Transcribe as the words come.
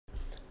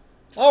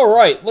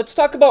Alright, let's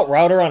talk about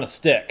router on a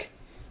stick.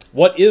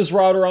 What is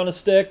router on a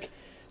stick?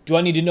 Do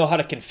I need to know how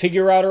to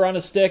configure router on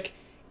a stick?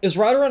 Is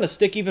router on a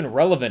stick even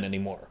relevant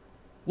anymore?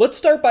 Let's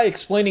start by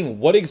explaining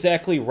what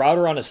exactly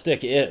router on a stick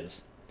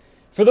is.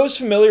 For those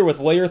familiar with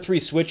layer 3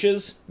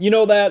 switches, you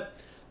know that,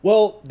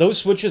 well, those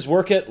switches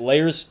work at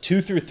layers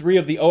 2 through 3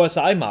 of the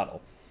OSI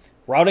model.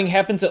 Routing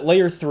happens at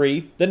layer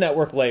 3, the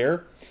network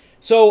layer.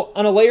 So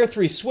on a layer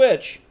 3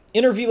 switch,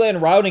 Inter-vlan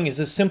routing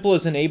is as simple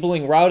as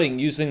enabling routing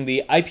using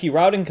the IP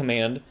routing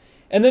command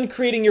and then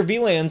creating your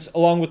VLANs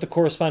along with the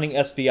corresponding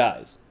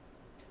SVIs.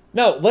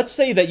 Now, let's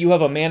say that you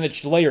have a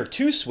managed layer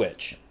 2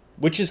 switch,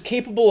 which is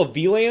capable of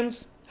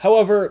VLANs,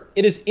 however,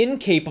 it is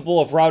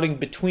incapable of routing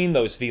between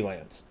those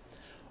VLANs.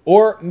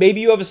 Or maybe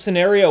you have a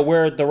scenario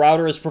where the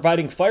router is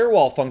providing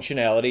firewall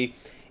functionality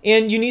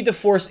and you need to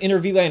force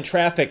Inter-vlan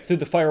traffic through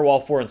the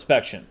firewall for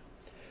inspection.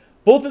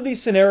 Both of these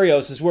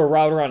scenarios is where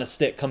router on a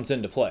stick comes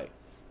into play.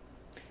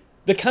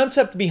 The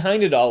concept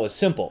behind it all is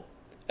simple.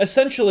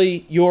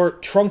 Essentially, you're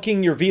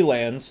trunking your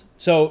VLANs,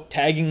 so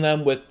tagging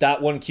them with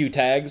 .1q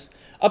tags,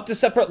 up to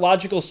separate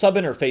logical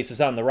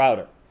subinterfaces on the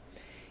router.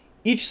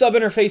 Each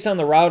subinterface on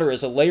the router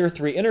is a layer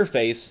 3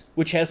 interface,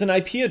 which has an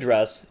IP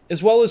address,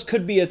 as well as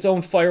could be its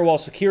own firewall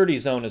security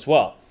zone as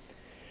well.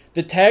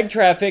 The tag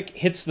traffic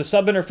hits the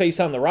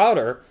subinterface on the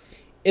router,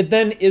 it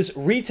then is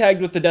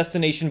retagged with the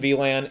destination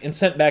VLAN and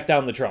sent back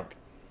down the trunk.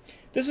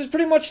 This is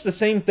pretty much the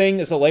same thing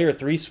as a layer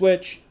 3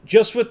 switch,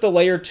 just with the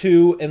layer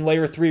 2 and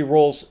layer 3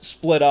 roles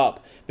split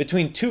up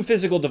between two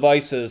physical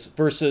devices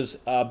versus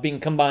being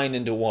combined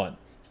into one.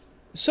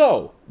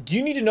 So, do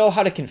you need to know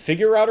how to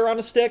configure router on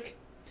a stick?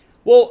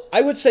 Well,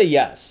 I would say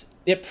yes.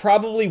 It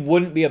probably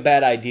wouldn't be a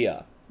bad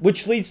idea,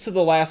 which leads to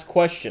the last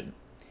question.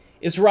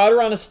 Is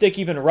router on a stick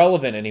even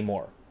relevant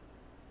anymore?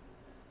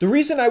 The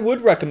reason I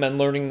would recommend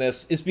learning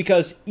this is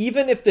because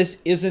even if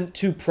this isn't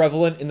too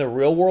prevalent in the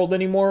real world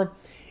anymore,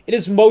 it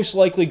is most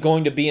likely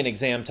going to be an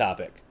exam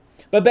topic.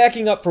 But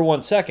backing up for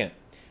 1 second,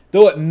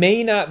 though it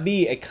may not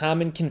be a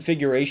common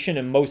configuration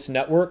in most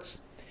networks,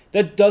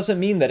 that doesn't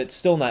mean that it's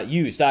still not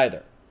used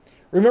either.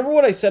 Remember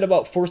what I said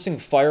about forcing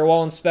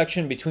firewall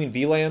inspection between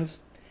VLANs?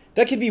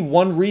 That could be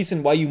one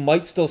reason why you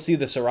might still see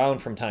this around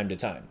from time to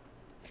time.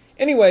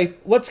 Anyway,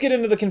 let's get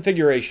into the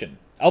configuration.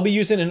 I'll be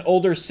using an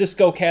older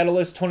Cisco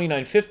Catalyst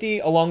 2950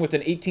 along with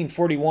an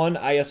 1841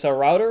 ISR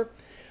router.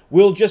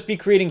 We'll just be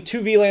creating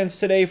 2 VLANs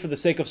today for the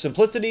sake of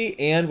simplicity,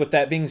 and with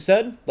that being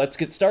said, let's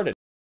get started.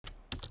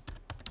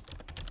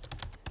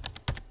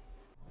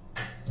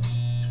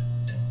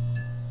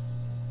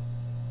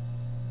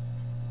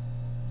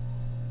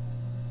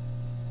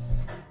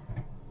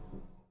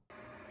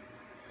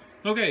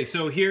 Okay,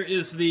 so here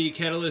is the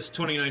Catalyst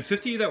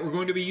 2950 that we're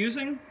going to be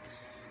using,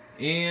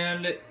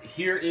 and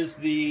here is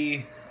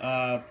the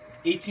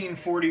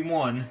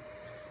 1841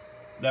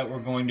 that we're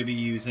going to be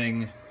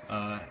using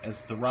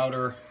as the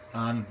router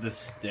on the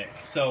stick.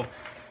 So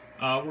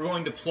we're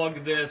going to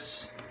plug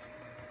this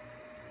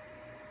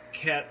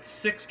Cat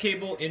 6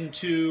 cable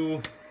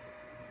into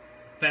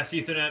Fast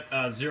Ethernet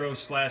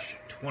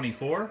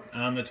 0/24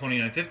 on the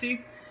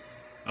 2950.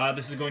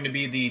 This is going to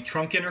be the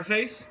trunk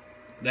interface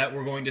that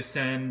we're going to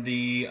send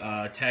the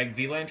tagged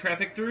VLAN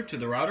traffic through to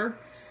the router.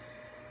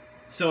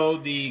 So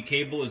the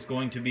cable is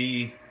going to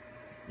be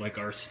like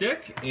our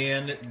stick,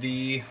 and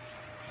the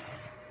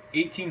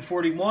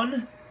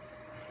 1841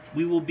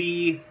 we will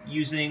be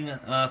using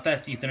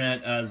Fast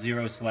Ethernet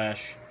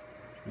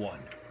 0/1.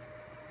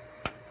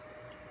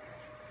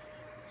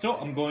 So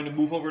I'm going to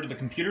move over to the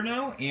computer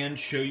now and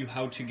show you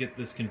how to get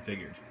this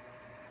configured.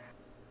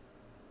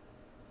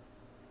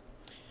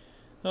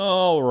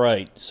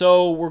 Alright,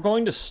 so we're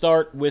going to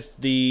start with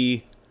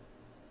the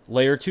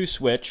layer 2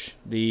 switch,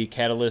 the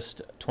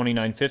Catalyst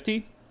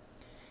 2950,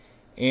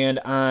 and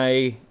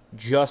I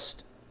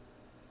just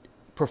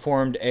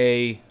performed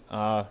a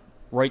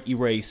write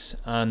erase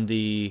on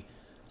the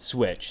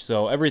switch.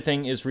 So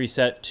everything is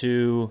reset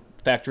to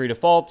factory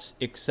defaults,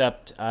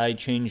 except I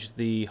changed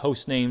the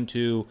host name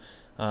to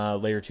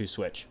layer 2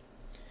 switch.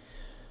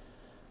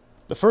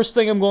 The first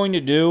thing I'm going to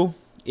do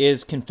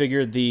is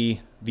configure the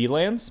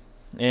VLANs,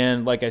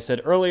 and like I said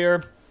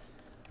earlier,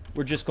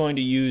 we're just going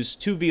to use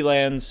 2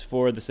 VLANs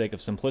for the sake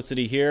of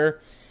simplicity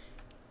here,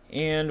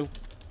 and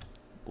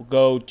we'll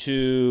go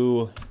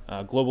to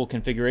global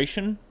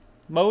configuration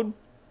mode,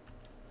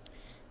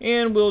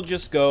 and we'll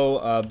just go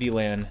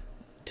VLAN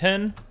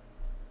 10,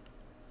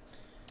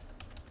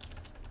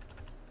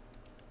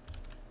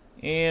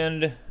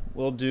 and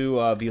we'll do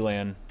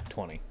VLAN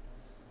 20.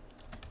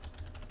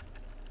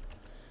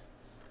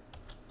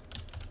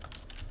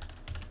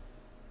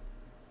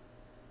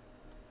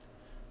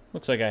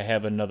 Looks like I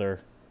have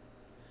another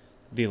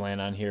VLAN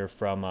on here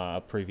from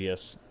a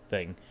previous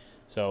thing.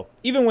 So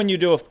even when you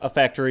do a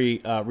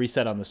factory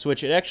reset on the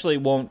switch, it actually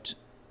won't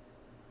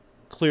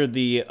clear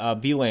the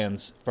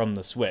VLANs from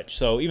the switch.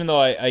 So even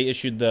though I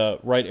issued the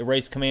write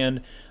erase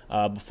command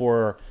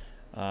before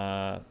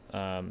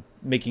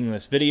making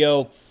this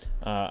video,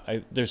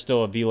 there's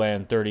still a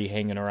VLAN 30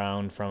 hanging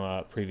around from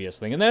a previous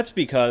thing. And that's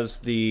because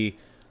the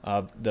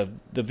The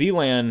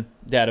VLAN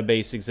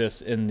database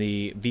exists in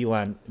the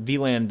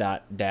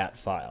vlan.dat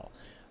file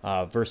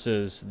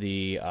versus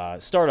the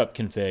startup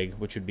config,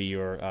 which would be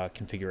your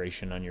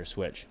configuration on your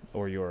switch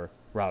or your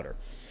router.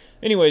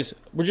 Anyways,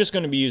 we're just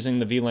going to be using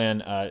the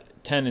VLAN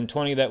 10 and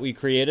 20 that we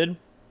created.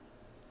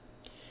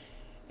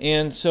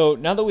 And so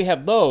now that we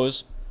have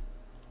those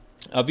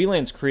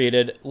VLANs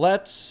created,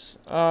 let's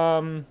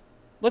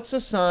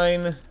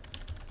assign.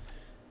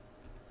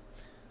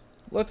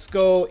 Let's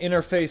go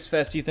interface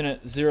fast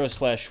Ethernet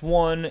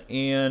 0/1,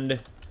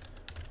 and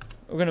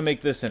we're going to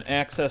make this an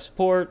access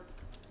port,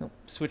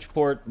 switch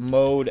port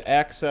mode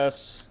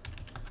access.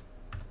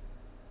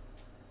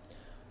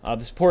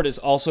 This port is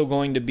also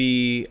going to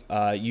be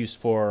used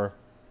for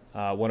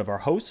one of our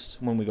hosts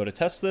when we go to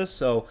test this.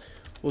 So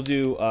we'll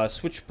do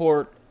switch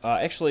port,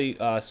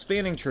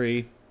 spanning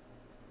tree,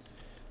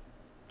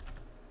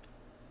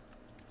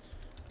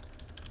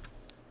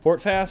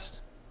 port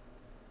fast.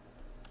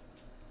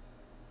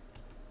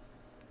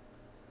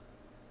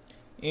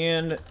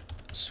 And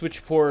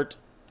switch port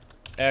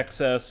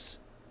access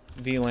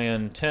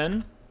VLAN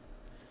 10.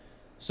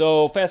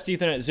 So fast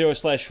Ethernet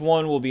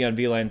 0/1 will be on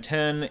VLAN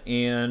 10,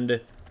 and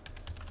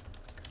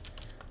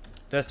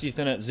fast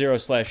Ethernet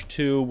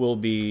 0/2 will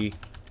be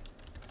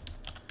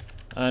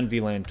on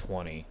VLAN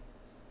 20.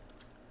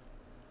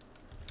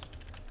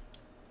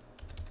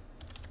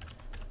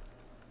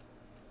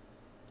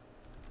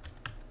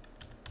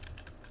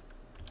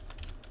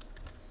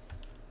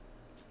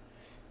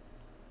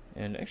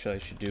 And actually, I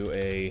should do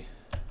I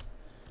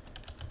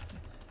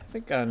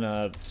think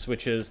on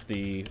switches,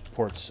 the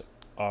ports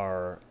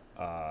are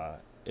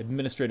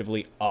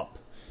administratively up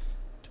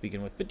to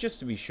begin with. But just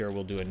to be sure,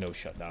 we'll do a no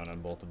shutdown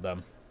on both of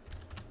them.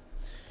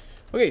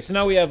 Okay, so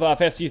now we have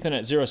fast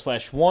Ethernet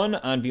 0/1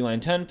 on VLAN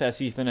 10,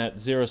 fast Ethernet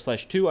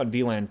 0/2 on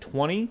VLAN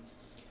 20.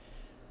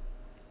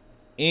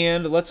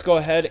 And let's go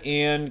ahead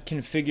and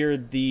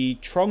configure the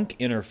trunk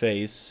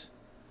interface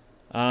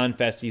on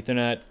fast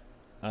Ethernet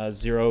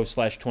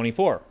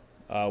 0/24.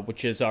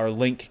 Which is our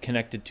link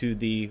connected to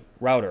the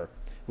router,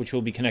 which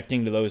will be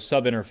connecting to those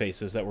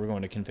sub-interfaces that we're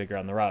going to configure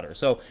on the router.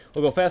 So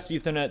we'll go fast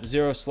Ethernet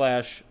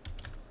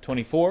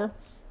 0/24.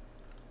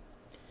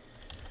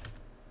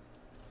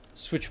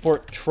 Switch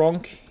port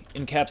trunk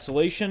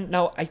encapsulation.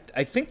 Now,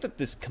 I think that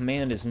this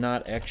command is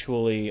not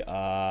actually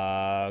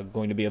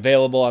going to be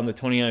available on the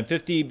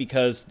 2950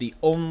 because the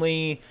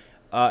only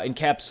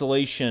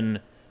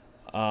encapsulation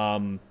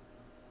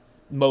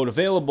mode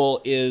available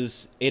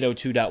is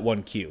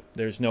 802.1q.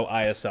 There's no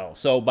ISL.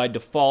 So by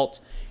default,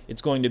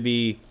 it's going to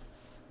be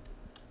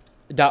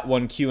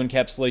 .1q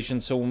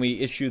encapsulation. So when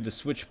we issue the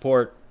switch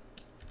port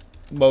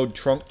mode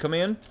trunk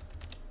command,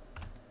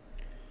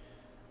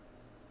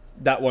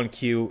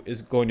 .1q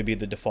is going to be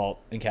the default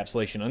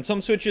encapsulation. On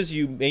some switches,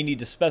 you may need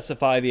to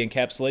specify the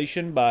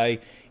encapsulation by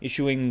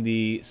issuing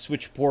the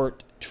switch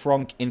port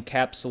trunk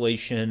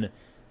encapsulation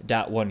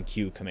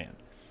 .1q command.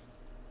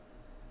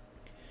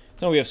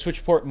 So we have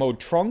switch port mode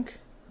trunk.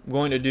 I'm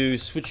going to do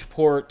switch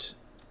port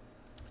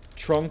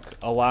trunk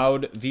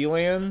allowed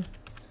VLAN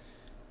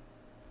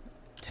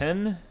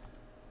 10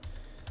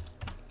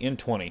 and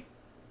 20.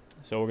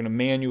 So we're going to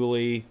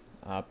manually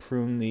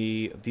prune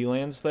the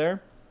VLANs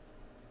there.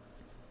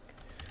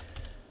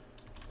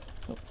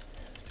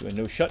 Do a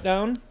no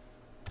shutdown.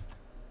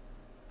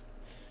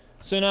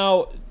 So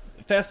now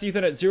fast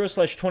Ethernet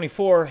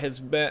 0/24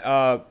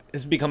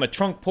 has become a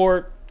trunk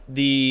port.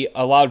 The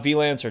allowed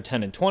VLANs are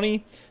 10 and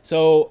 20.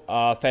 So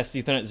fast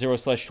Ethernet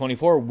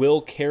 0/24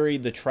 will carry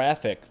the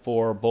traffic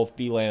for both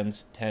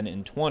VLANs 10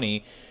 and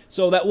 20.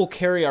 So that will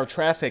carry our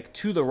traffic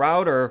to the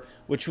router,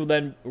 which will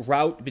then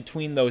route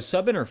between those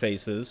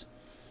sub-interfaces,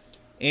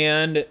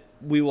 and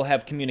we will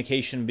have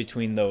communication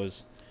between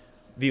those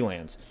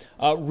VLANs.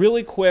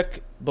 Really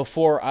quick,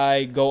 before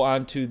I go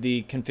on to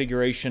the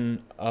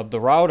configuration of the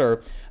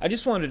router, I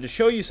just wanted to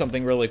show you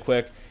something really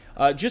quick.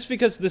 Just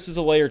because this is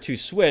a layer 2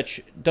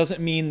 switch doesn't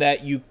mean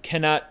that you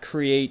cannot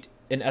create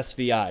an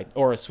SVI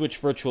or a switch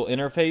virtual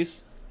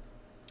interface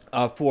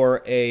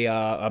for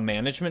a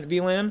management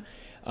VLAN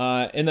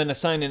and then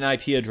assign an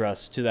IP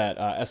address to that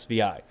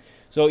SVI.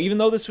 So even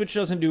though the switch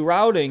doesn't do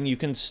routing, you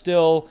can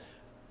still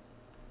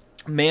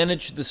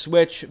manage the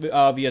switch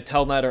via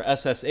Telnet or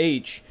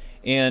SSH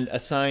and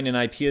assign an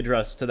IP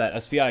address to that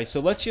SVI. So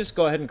let's just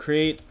go ahead and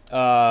create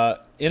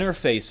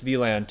interface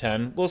VLAN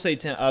 10. We'll say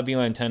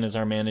VLAN 10 is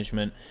our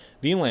management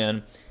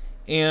VLAN,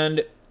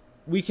 and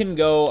we can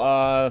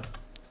go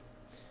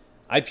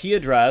IP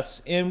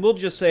address, and we'll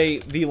just say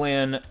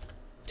VLAN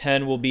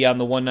 10 will be on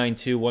the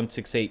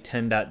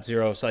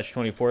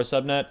 192.168.10.0/24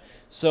 subnet.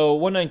 So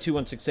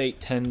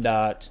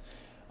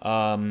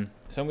 192.168.10.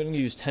 So I'm going to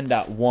use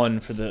 10.1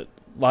 for the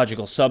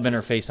logical sub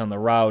interface on the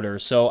router.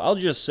 So I'll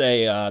just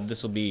say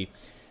this will be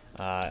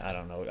I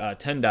don't know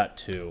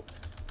 10.2,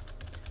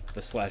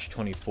 the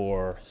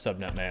 /24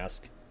 subnet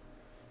mask.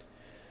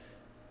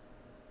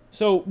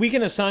 So we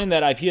can assign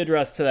that IP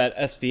address to that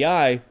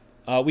SVI.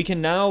 We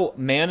can now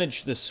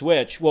manage the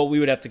switch. Well, we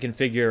would have to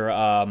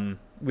configure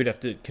we'd have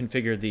to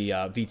configure the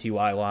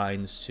VTY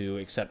lines to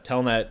accept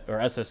Telnet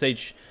or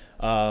SSH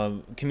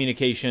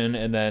communication,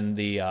 and then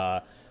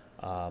the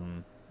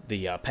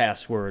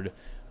password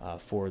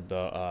for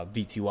the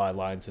VTY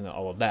lines and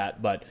all of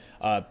that. But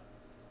I'm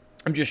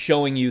just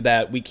showing you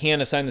that we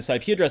can assign this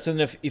IP address,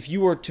 and if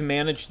you were to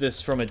manage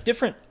this from a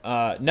different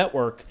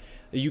network,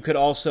 you could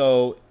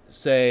also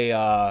say,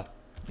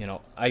 you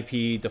know,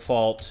 IP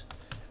default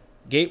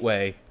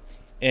gateway,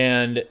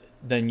 and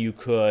then you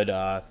could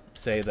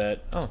say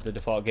that, oh, the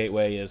default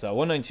gateway is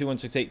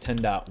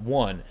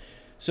 192.168.10.1.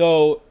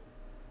 So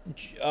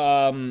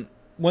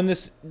when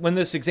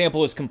this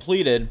example is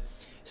completed,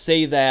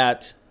 say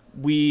that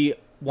we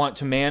want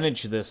to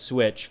manage this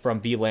switch from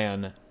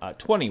VLAN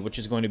 20, which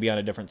is going to be on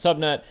a different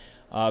subnet.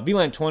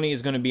 VLAN 20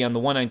 is going to be on the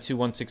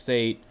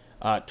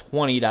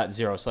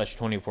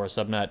 192.168.20.0/24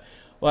 subnet.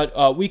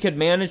 But we could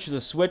manage the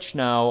switch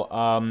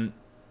now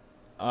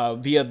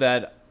via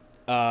that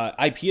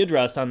IP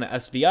address on the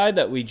SVI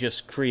that we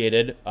just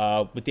created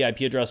with the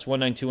IP address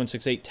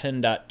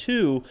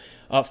 192.168.10.2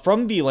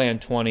 from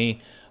VLAN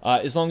 20,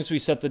 as long as we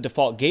set the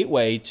default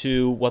gateway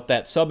to what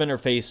that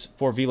subinterface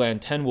for VLAN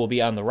 10 will be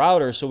on the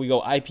router. So we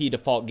go IP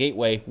default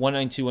gateway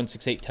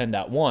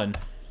 192.168.10.1,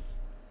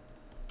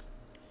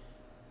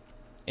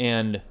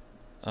 and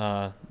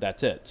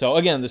that's it. So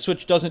again, the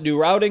switch doesn't do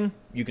routing.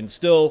 You can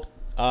still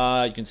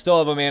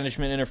have a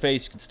management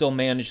interface. You can still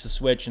manage the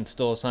switch and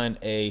still assign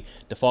a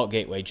default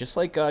gateway, just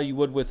like you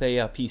would with a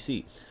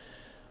PC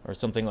or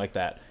something like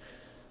that.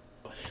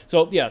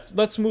 So yes,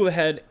 let's move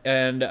ahead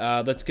and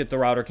let's get the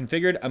router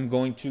configured. I'm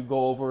going to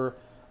go over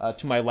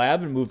to my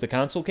lab and move the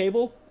console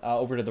cable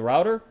over to the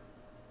router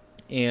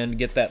and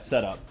get that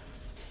set up.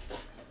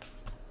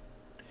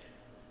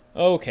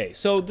 Okay,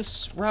 so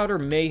this router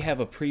may have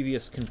a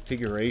previous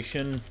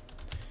configuration.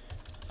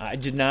 I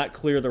did not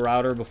clear the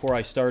router before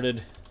I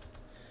started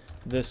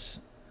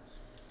this.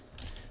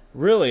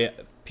 Really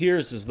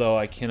appears as though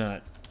I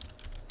cannot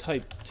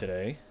type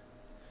today.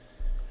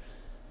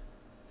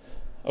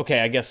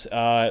 Okay, I guess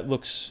it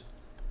looks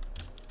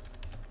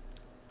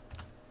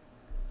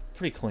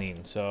pretty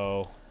clean,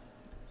 so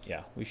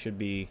yeah, we should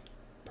be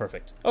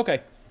perfect.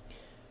 Okay.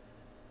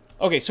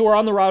 Okay, so we're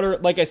on the router.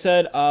 Like I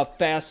said,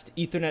 fast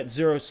Ethernet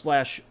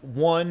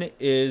 0/1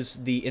 is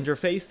the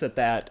interface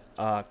that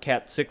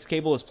Cat6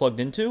 cable is plugged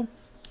into.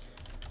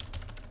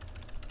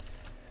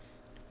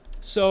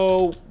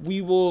 So we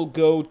will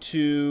go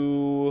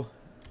to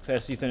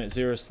fast Ethernet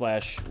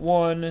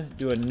 0/1,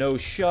 do a no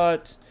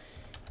shut.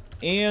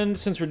 And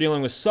since we're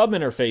dealing with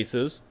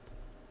sub-interfaces,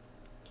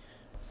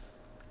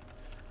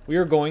 we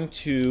are going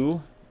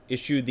to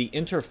issue the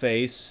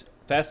interface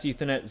fast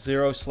Ethernet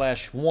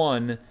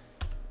 0/1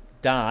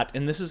 dot,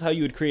 and this is how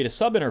you would create a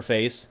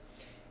sub-interface.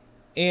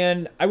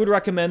 And I would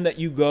recommend that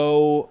you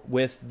go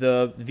with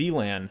the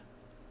VLAN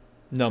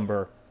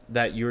number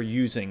that you're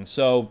using.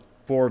 So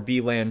for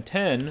VLAN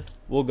 10,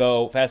 we'll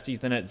go fast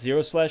Ethernet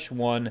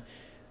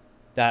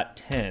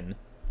 0/1.10.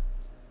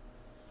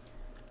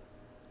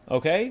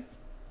 Okay?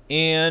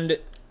 And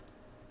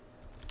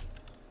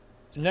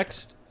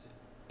next,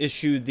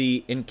 issue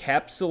the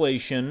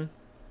encapsulation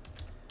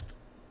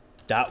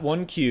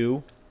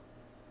 .1Q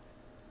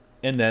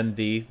and then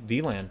the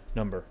VLAN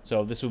number.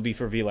 So this will be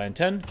for VLAN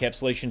 10,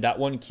 encapsulation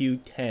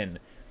 .1Q10.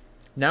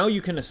 Now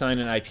you can assign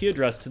an IP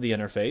address to the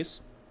interface.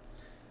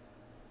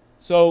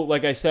 So,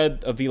 like I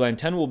said, a VLAN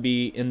 10 will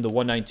be in the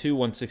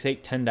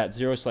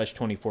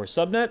 192.168.10.0/24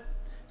 subnet.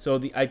 So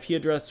the IP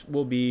address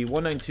will be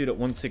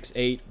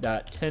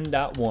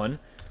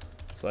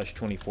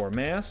 192.168.10.1/24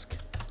 mask.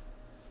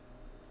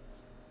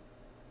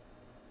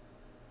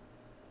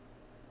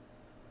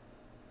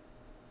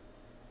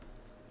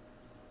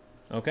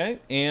 Okay,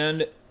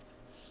 and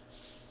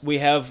we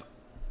have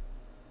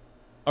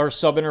our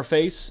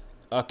subinterface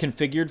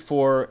configured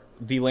for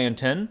VLAN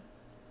 10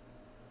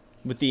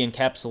 with the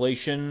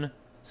encapsulation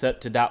set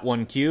to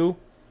 .1Q,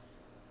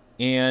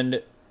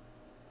 and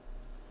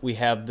we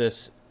have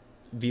this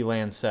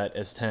VLAN set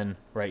as 10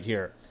 right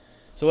here.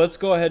 So let's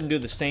go ahead and do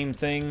the same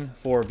thing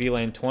for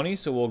VLAN 20.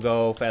 So we'll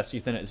go fast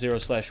Ethernet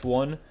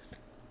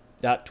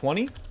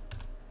 0/1.20,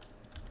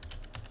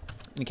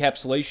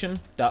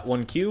 encapsulation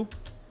 .1Q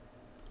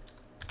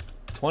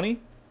 20,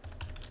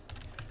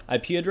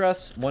 IP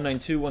address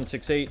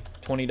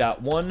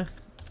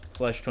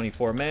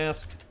 192.168.20.1/24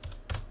 mask.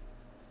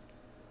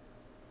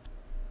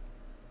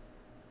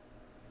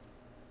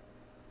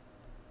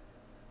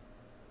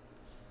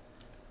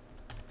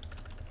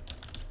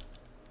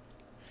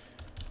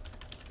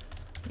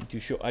 To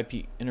show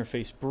IP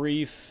interface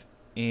brief,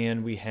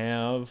 and we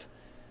have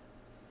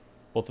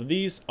both of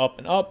these up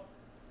and up.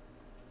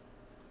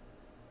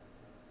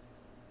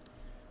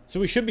 So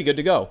we should be good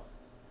to go.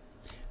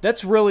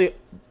 That's really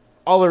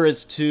all there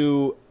is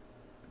to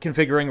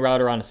configuring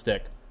router on a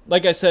stick.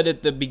 Like I said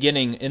at the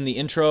beginning in the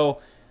intro,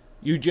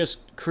 you just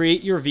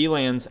create your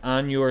VLANs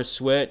on your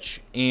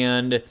switch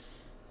and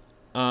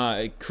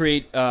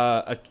create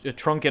a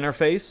trunk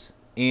interface,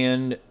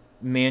 and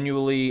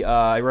manually,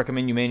 I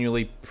recommend you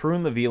manually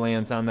prune the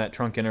VLANs on that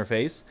trunk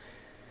interface.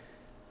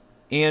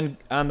 And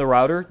on the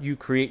router, you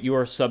create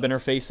your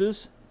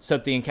sub-interfaces,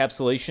 set the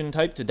encapsulation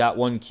type to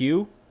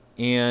 .1q,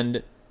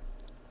 and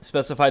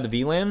specify the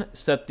VLAN,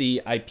 set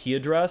the IP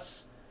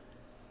address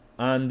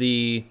on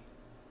the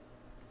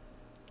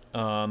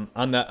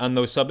on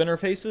those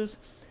sub-interfaces,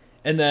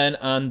 and then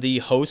on the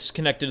hosts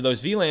connected to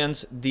those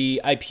VLANs,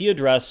 the IP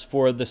address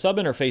for the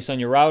sub-interface on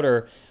your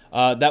router,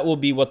 that will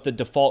be what the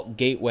default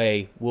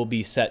gateway will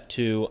be set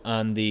to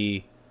on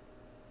the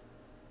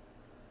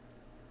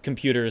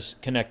computers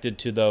connected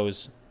to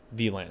those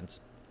VLANs.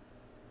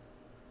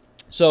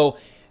 So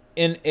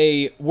in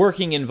a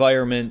working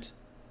environment,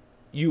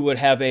 you would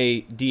have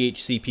a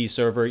DHCP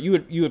server.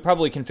 You would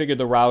probably configure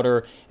the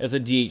router as a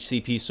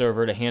DHCP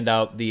server to hand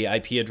out the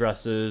IP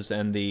addresses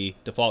and the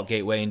default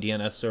gateway and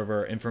DNS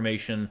server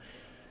information,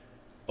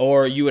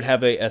 or you would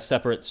have a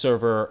separate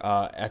server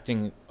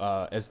acting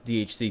as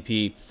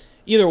DHCP.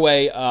 Either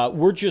way,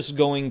 we're just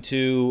going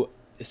to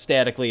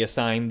statically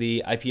assign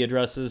the IP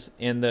addresses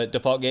and the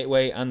default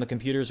gateway on the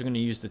computers we're going to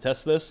use to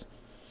test this.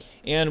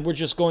 And we're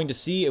just going to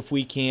see if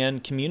we can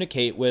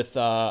communicate with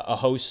a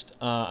host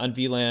on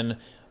VLAN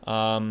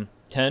 10.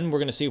 We're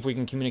going to see if we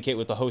can communicate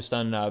with the host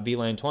on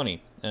VLAN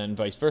 20 and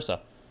vice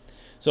versa.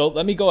 So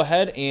let me go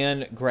ahead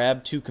and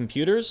grab two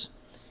computers,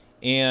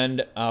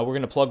 and we're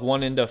going to plug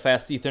one into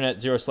Fast Ethernet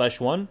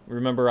 0/1.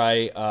 Remember,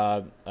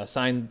 I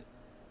assigned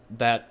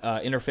that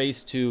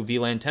interface to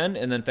VLAN 10,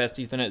 and then Fast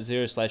Ethernet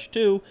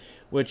 0/2,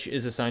 which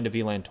is assigned to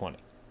VLAN 20.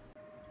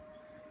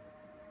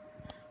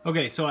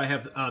 Okay, so I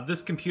have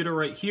this computer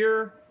right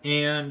here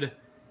and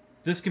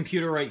this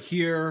computer right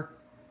here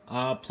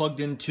plugged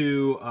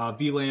into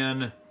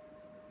VLAN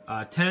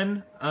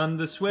 10 on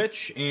the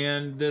switch,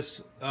 and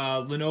this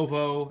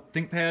Lenovo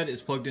ThinkPad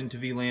is plugged into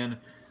VLAN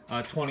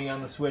 20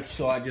 on the switch.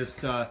 So I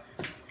just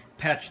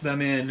patched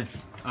them in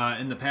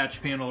the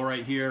patch panel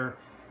right here.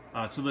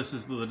 So this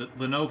is the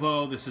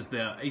Lenovo, this is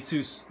the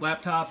Asus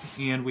laptop,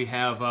 and we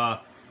have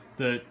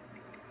the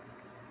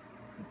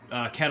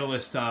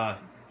Catalyst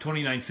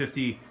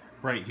 2950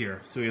 right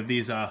here. So we have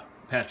these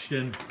patched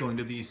in, going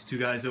to these two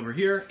guys over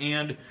here,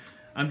 and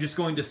I'm just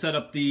going to set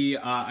up the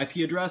IP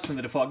address and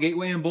the default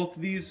gateway on both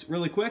of these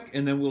really quick,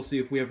 and then we'll see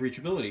if we have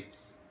reachability.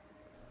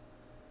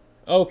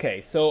 Okay,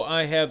 so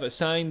I have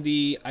assigned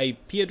the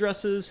IP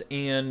addresses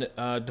and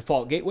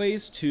default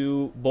gateways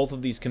to both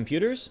of these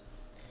computers.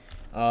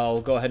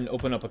 I'll go ahead and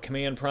open up a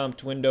command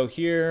prompt window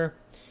here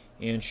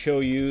and show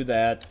you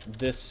that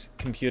this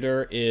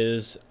computer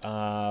is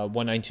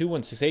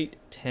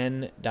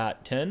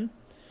 192.168.10.10.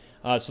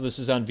 So this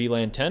is on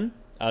VLAN 10.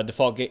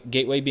 Default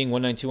gateway being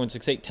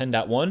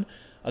 192.168.10.1.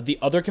 The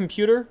other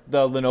computer,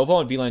 the Lenovo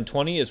on VLAN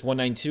 20, is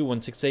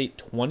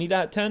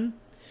 192.168.20.10.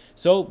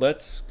 So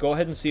let's go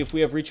ahead and see if we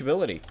have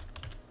reachability.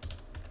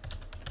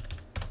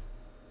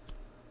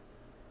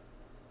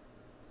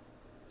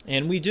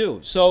 And we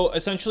do. So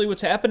essentially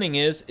what's happening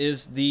is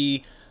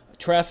the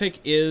traffic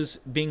is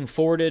being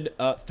forwarded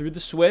through the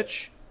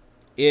switch.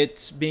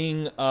 It's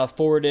being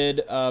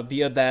forwarded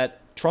via that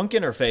trunk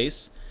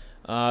interface,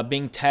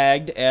 being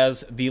tagged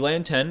as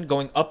VLAN 10,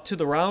 going up to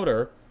the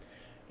router,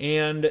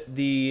 and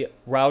the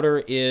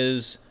router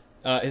has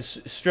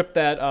stripped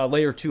that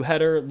layer 2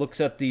 header,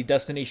 looks at the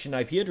destination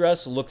IP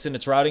address, looks in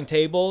its routing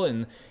table,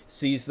 and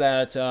sees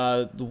that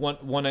the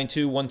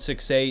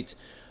 192.168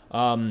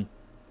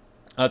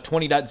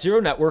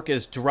 20.0 network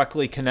is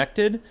directly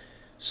connected.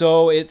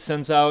 So it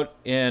sends out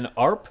an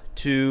ARP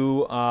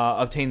to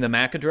obtain the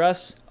MAC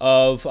address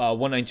of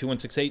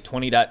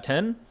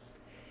 192.168.20.10,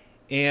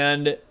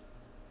 and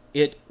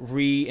it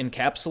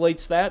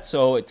re-encapsulates that,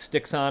 so it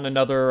sticks on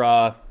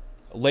another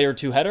layer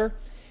 2 header,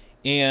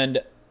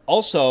 and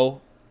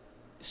also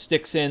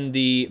sticks in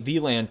the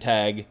VLAN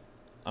tag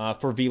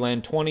for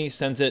VLAN 20,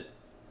 sends it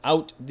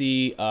out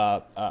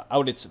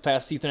its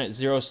Fast Ethernet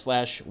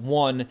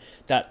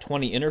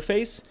 0/1.20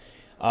 interface,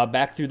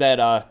 back through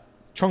that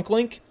trunk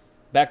link,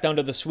 back down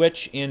to the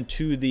switch, and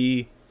to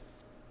the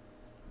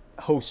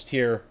host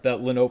here, that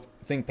Lenovo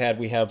ThinkPad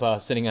we have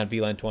sitting on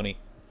VLAN 20.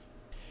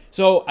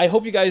 So I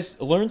hope you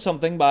guys learned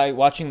something by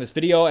watching this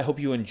video. I hope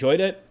you enjoyed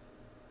it.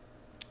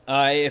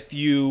 If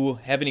you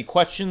have any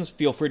questions,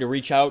 feel free to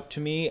reach out to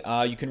me.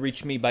 You can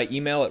reach me by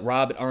email at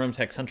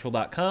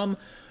rob@rmtechcentral.com.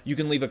 You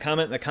can leave a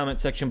comment in the comment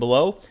section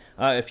below.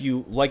 If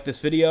you like this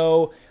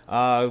video,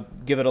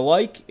 give it a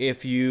like.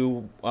 If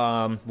you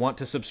want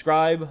to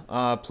subscribe,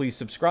 please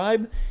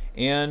subscribe.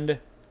 And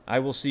I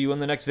will see you in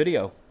the next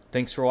video.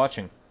 Thanks for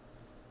watching.